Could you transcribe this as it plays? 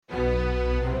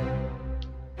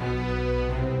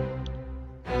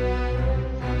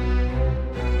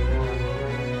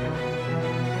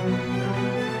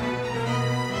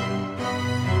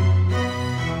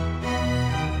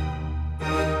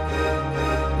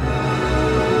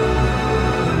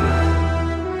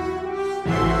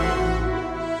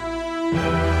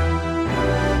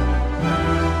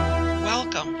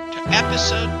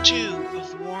Episode 2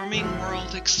 of Warming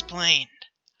World Explained.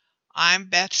 I'm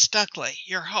Beth Stuckley,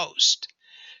 your host.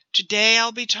 Today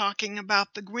I'll be talking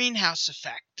about the greenhouse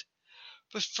effect.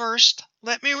 But first,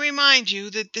 let me remind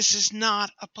you that this is not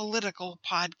a political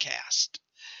podcast.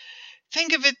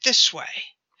 Think of it this way.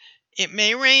 It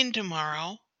may rain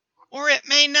tomorrow, or it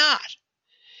may not.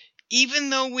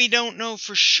 Even though we don't know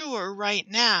for sure right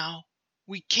now,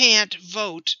 we can't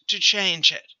vote to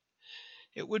change it.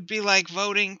 It would be like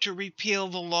voting to repeal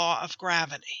the law of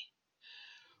gravity.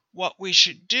 What we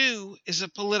should do is a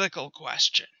political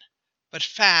question, but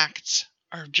facts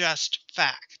are just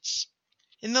facts.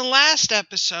 In the last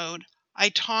episode, I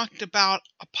talked about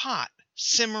a pot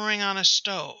simmering on a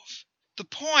stove. The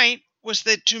point was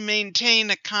that to maintain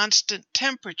a constant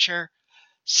temperature,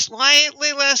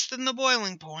 slightly less than the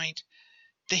boiling point,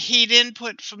 the heat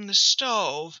input from the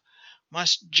stove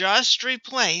must just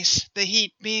replace the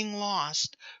heat being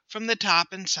lost from the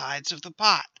top and sides of the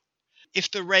pot. If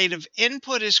the rate of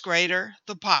input is greater,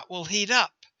 the pot will heat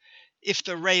up. If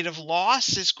the rate of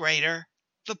loss is greater,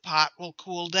 the pot will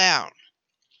cool down.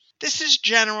 This is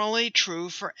generally true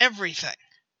for everything.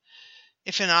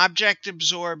 If an object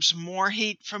absorbs more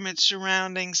heat from its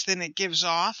surroundings than it gives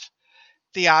off,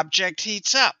 the object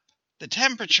heats up. The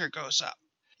temperature goes up.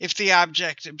 If the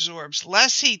object absorbs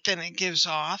less heat than it gives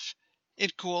off,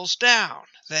 it cools down.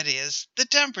 That is, the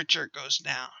temperature goes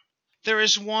down. There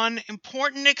is one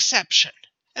important exception,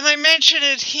 and I mention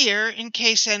it here in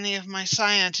case any of my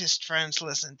scientist friends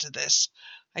listen to this.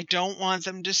 I don't want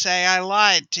them to say I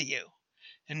lied to you,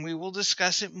 and we will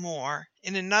discuss it more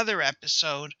in another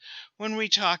episode when we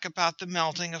talk about the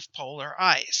melting of polar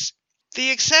ice.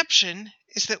 The exception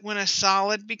is that when a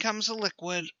solid becomes a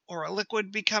liquid or a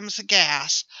liquid becomes a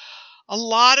gas, a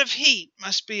lot of heat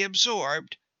must be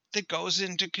absorbed that goes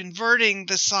into converting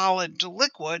the solid to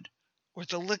liquid or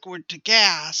the liquid to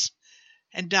gas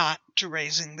and not to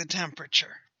raising the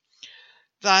temperature.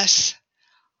 Thus,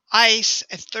 ice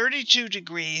at 32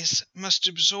 degrees must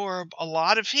absorb a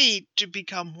lot of heat to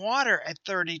become water at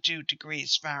 32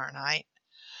 degrees Fahrenheit,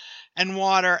 and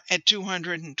water at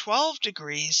 212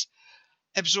 degrees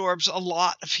absorbs a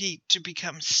lot of heat to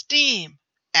become steam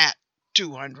at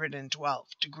 212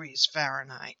 degrees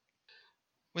Fahrenheit.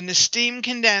 When the steam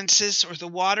condenses or the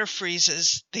water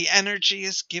freezes, the energy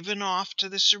is given off to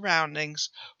the surroundings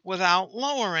without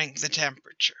lowering the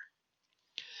temperature.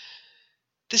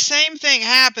 The same thing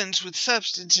happens with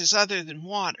substances other than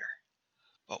water.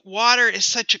 But water is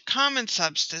such a common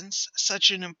substance,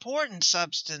 such an important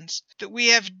substance, that we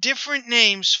have different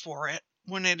names for it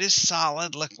when it is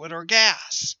solid, liquid, or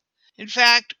gas. In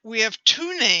fact, we have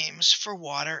two names for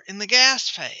water in the gas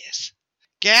phase.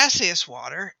 Gaseous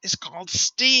water is called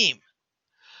steam.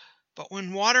 But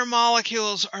when water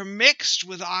molecules are mixed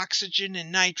with oxygen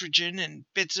and nitrogen and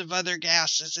bits of other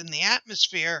gases in the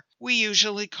atmosphere, we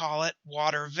usually call it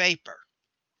water vapor.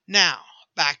 Now,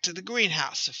 back to the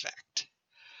greenhouse effect.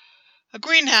 A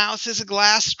greenhouse is a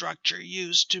glass structure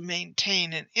used to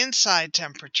maintain an inside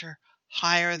temperature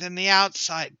higher than the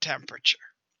outside temperature.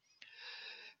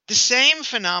 The same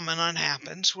phenomenon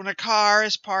happens when a car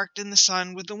is parked in the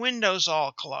sun with the windows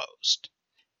all closed.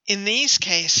 In these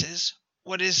cases,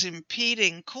 what is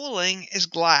impeding cooling is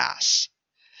glass.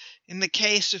 In the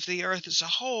case of the Earth as a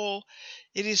whole,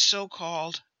 it is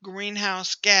so-called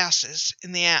greenhouse gases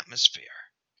in the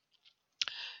atmosphere.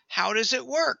 How does it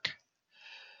work?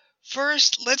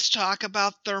 First, let's talk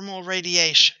about thermal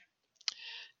radiation.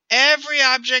 Every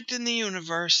object in the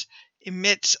universe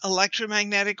emits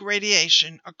electromagnetic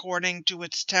radiation according to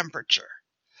its temperature.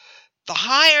 The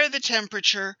higher the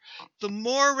temperature, the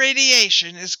more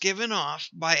radiation is given off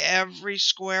by every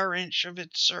square inch of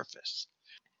its surface,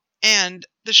 and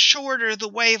the shorter the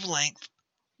wavelength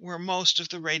where most of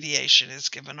the radiation is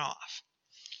given off.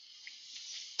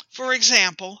 For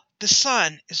example, the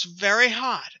sun is very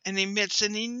hot and emits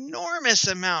an enormous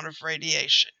amount of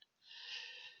radiation.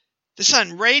 The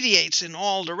sun radiates in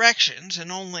all directions,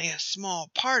 and only a small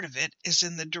part of it is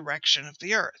in the direction of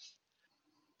the Earth.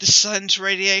 The sun's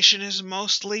radiation is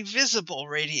mostly visible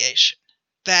radiation,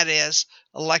 that is,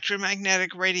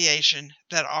 electromagnetic radiation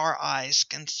that our eyes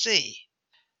can see.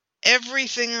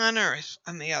 Everything on Earth,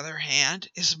 on the other hand,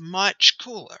 is much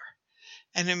cooler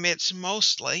and emits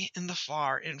mostly in the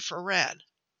far infrared.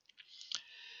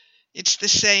 It's the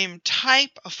same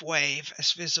type of wave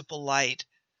as visible light,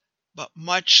 but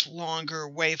much longer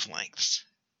wavelengths.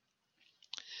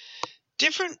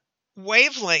 Different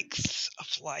wavelengths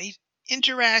of light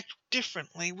interact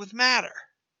differently with matter.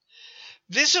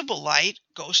 Visible light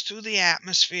goes through the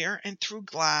atmosphere and through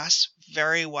glass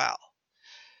very well.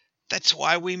 That's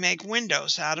why we make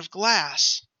windows out of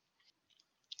glass.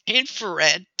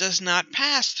 Infrared does not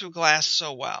pass through glass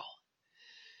so well.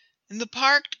 In the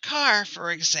parked car,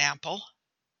 for example,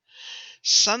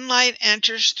 sunlight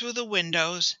enters through the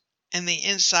windows and the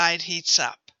inside heats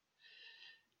up.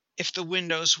 If the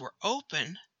windows were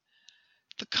open,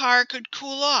 the car could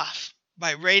cool off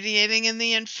by radiating in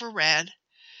the infrared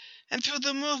and through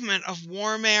the movement of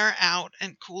warm air out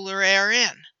and cooler air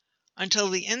in, until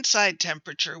the inside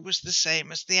temperature was the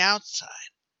same as the outside.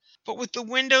 But with the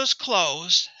windows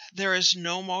closed, there is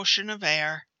no motion of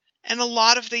air, and a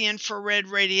lot of the infrared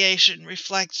radiation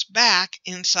reflects back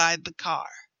inside the car,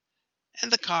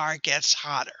 and the car gets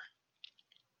hotter.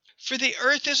 For the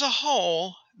Earth as a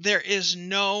whole, there is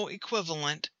no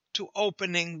equivalent to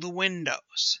opening the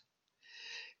windows.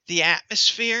 The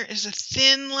atmosphere is a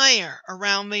thin layer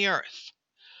around the Earth.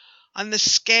 On the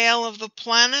scale of the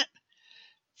planet,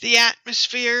 the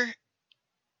atmosphere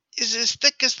is as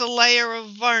thick as the layer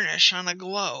of varnish on a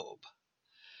globe.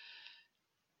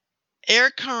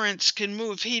 Air currents can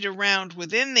move heat around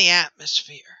within the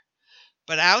atmosphere,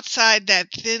 but outside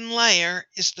that thin layer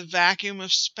is the vacuum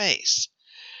of space,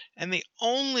 and the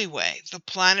only way the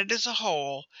planet as a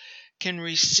whole can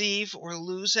receive or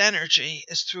lose energy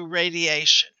is through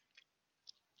radiation.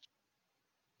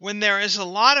 When there is a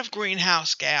lot of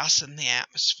greenhouse gas in the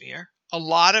atmosphere, a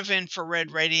lot of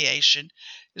infrared radiation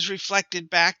is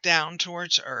reflected back down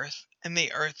towards Earth, and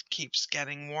the Earth keeps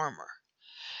getting warmer.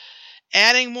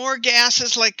 Adding more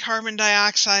gases like carbon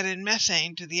dioxide and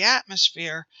methane to the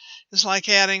atmosphere is like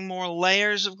adding more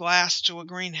layers of glass to a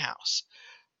greenhouse.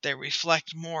 They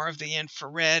reflect more of the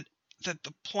infrared that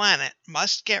the planet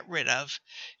must get rid of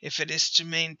if it is to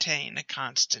maintain a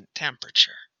constant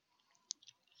temperature.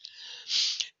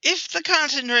 If the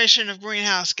concentration of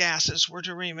greenhouse gases were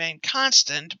to remain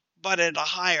constant, but at a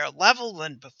higher level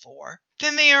than before,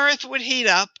 then the Earth would heat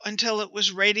up until it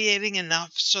was radiating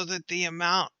enough so that the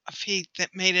amount of heat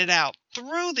that made it out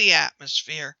through the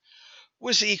atmosphere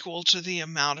was equal to the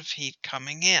amount of heat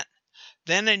coming in.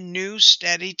 Then a new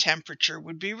steady temperature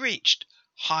would be reached,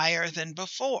 higher than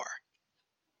before.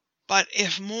 But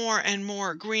if more and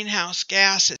more greenhouse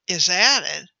gas is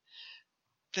added,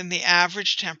 then the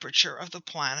average temperature of the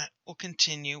planet will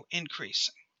continue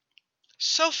increasing.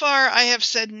 So far, I have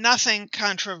said nothing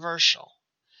controversial.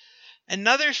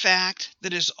 Another fact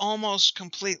that is almost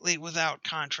completely without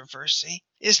controversy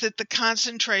is that the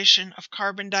concentration of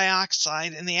carbon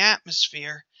dioxide in the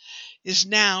atmosphere is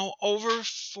now over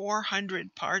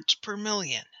 400 parts per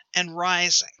million and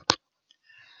rising.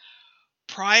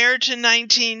 Prior to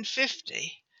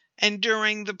 1950, and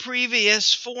during the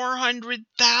previous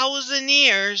 400,000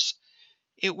 years,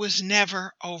 it was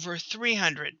never over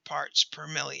 300 parts per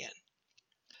million.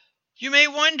 You may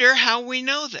wonder how we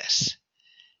know this.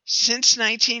 Since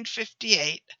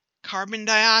 1958, carbon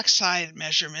dioxide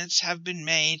measurements have been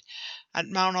made at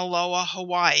Mauna Loa,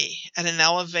 Hawaii, at an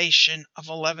elevation of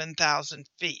 11,000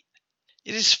 feet.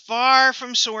 It is far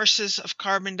from sources of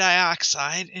carbon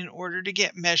dioxide in order to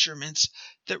get measurements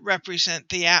that represent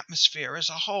the atmosphere as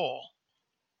a whole.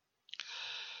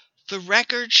 The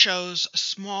record shows a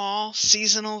small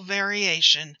seasonal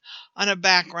variation on a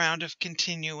background of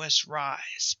continuous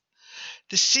rise.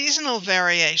 The seasonal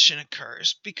variation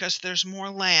occurs because there's more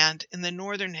land in the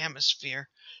northern hemisphere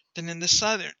than in the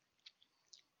southern.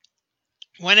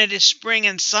 When it is spring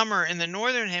and summer in the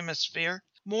northern hemisphere,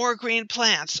 more green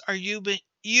plants are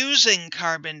using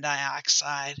carbon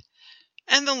dioxide,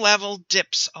 and the level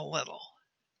dips a little.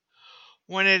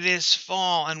 When it is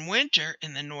fall and winter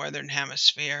in the northern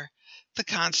hemisphere, the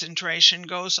concentration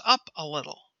goes up a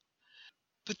little.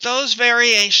 But those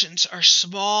variations are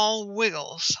small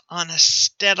wiggles on a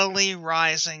steadily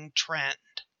rising trend.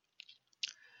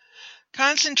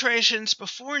 Concentrations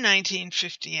before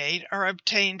 1958 are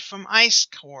obtained from ice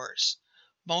cores,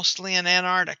 mostly in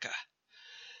Antarctica.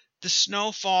 The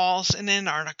snow falls in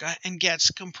Antarctica and gets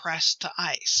compressed to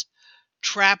ice,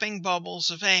 trapping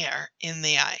bubbles of air in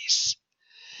the ice.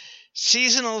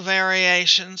 Seasonal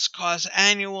variations cause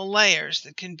annual layers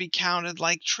that can be counted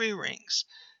like tree rings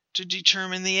to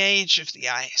determine the age of the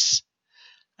ice,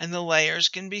 and the layers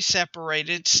can be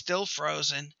separated, still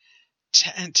frozen,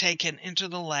 and taken into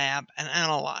the lab and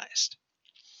analyzed.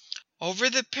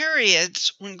 Over the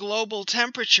periods when global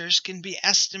temperatures can be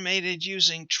estimated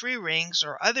using tree rings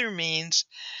or other means,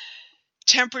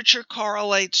 temperature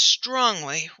correlates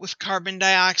strongly with carbon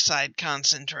dioxide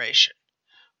concentration.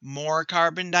 More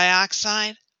carbon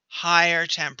dioxide, higher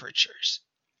temperatures.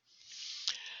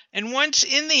 And once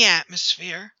in the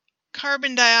atmosphere,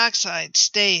 carbon dioxide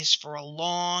stays for a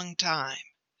long time.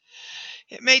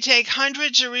 It may take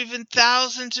hundreds or even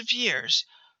thousands of years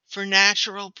for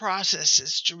natural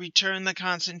processes to return the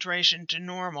concentration to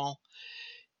normal,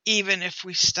 even if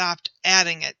we stopped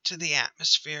adding it to the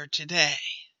atmosphere today.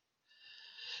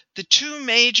 The two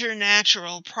major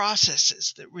natural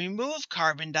processes that remove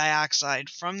carbon dioxide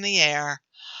from the air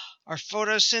are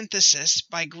photosynthesis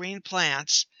by green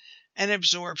plants and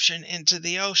absorption into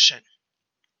the ocean.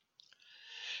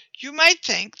 You might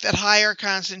think that higher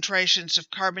concentrations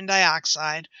of carbon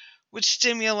dioxide would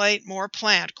stimulate more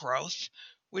plant growth,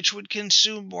 which would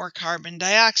consume more carbon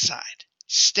dioxide,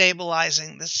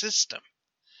 stabilizing the system.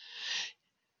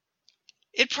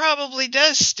 It probably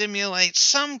does stimulate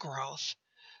some growth,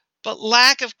 but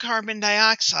lack of carbon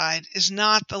dioxide is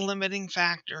not the limiting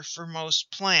factor for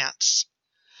most plants.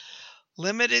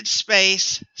 Limited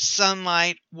space,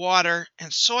 sunlight, water,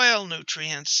 and soil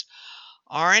nutrients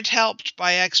aren't helped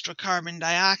by extra carbon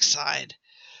dioxide,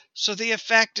 so the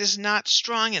effect is not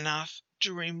strong enough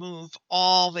to remove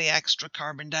all the extra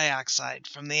carbon dioxide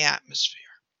from the atmosphere.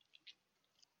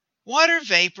 Water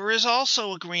vapor is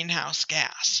also a greenhouse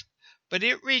gas, but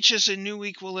it reaches a new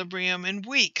equilibrium in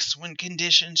weeks when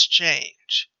conditions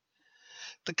change.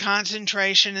 The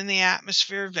concentration in the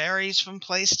atmosphere varies from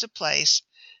place to place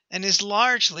and is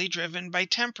largely driven by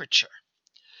temperature.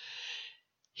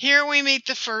 Here we meet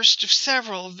the first of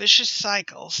several vicious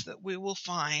cycles that we will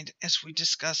find as we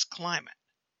discuss climate.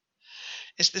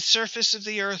 As the surface of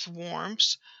the earth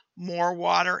warms, more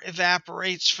water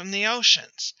evaporates from the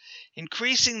oceans,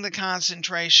 increasing the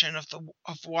concentration of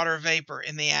water vapor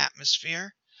in the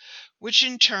atmosphere, which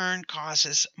in turn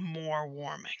causes more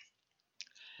warming.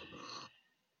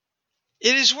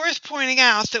 It is worth pointing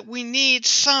out that we need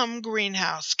some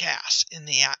greenhouse gas in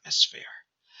the atmosphere.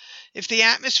 If the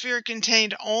atmosphere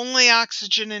contained only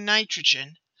oxygen and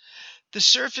nitrogen, the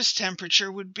surface temperature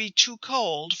would be too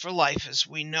cold for life as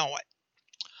we know it.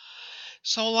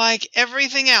 So, like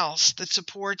everything else that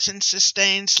supports and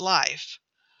sustains life,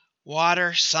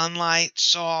 water, sunlight,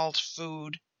 salt,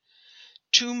 food,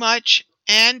 too much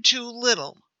and too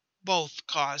little both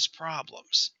cause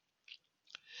problems.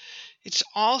 It's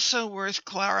also worth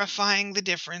clarifying the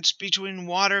difference between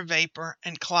water vapor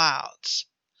and clouds.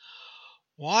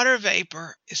 Water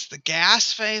vapor is the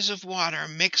gas phase of water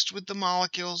mixed with the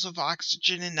molecules of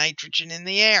oxygen and nitrogen in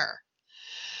the air.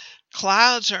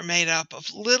 Clouds are made up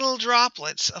of little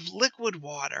droplets of liquid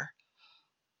water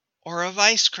or of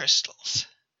ice crystals.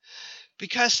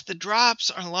 Because the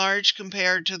drops are large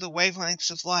compared to the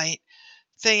wavelengths of light,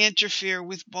 they interfere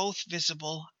with both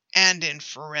visible and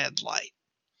infrared light.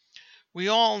 We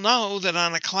all know that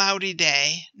on a cloudy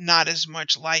day, not as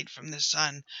much light from the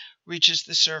sun reaches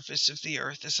the surface of the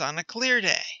earth as on a clear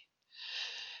day.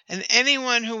 And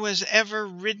anyone who has ever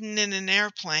ridden in an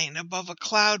airplane above a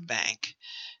cloud bank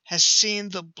has seen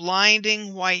the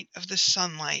blinding white of the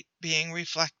sunlight being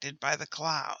reflected by the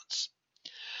clouds.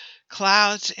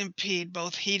 Clouds impede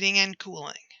both heating and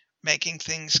cooling, making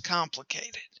things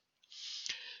complicated.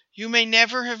 You may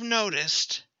never have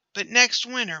noticed, but next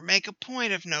winter make a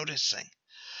point of noticing.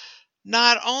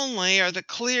 Not only are the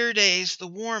clear days the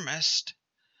warmest,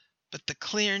 but the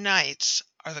clear nights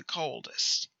are the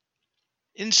coldest.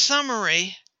 In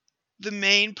summary, the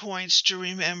main points to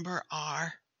remember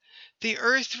are: the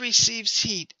Earth receives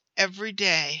heat every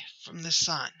day from the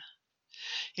sun.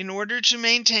 In order to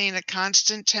maintain a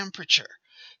constant temperature,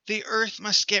 the Earth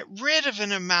must get rid of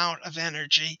an amount of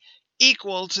energy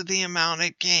equal to the amount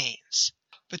it gains.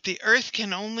 But the Earth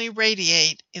can only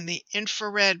radiate in the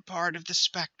infrared part of the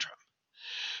spectrum.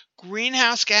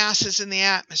 Greenhouse gases in the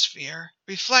atmosphere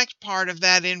reflect part of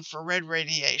that infrared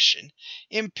radiation,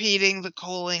 impeding the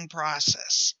cooling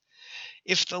process.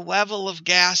 If the level of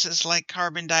gases like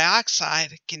carbon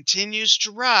dioxide continues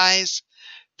to rise,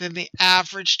 then the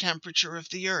average temperature of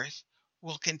the Earth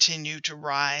will continue to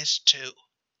rise too.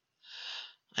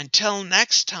 Until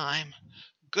next time,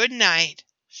 good night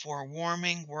for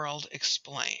Warming World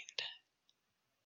Explained.